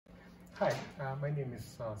Hi, my name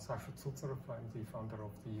is Sasha Tsutserov. I'm the founder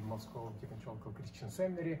of the Moscow Evangelical Christian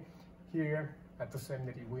Seminary. Here at the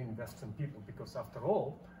seminary, we invest in people because, after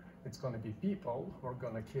all, it's going to be people who are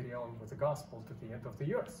going to carry on with the gospel to the end of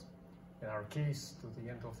the earth. In our case, to the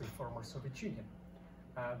end of the former Soviet Union.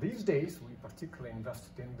 These days, we particularly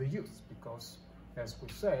invested in the youth because, as we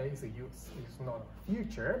say, the youth is not our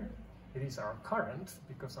future, it is our current,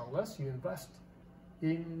 because unless you invest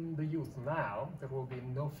in the youth now, there will be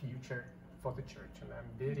no future for the church. And I'm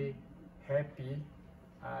very happy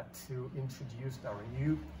to introduce our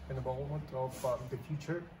new involvement of the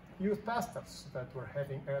future youth pastors that we're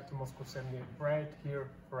having at the Moscow Seminary right here,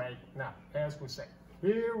 right now. As we say,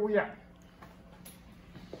 here we are.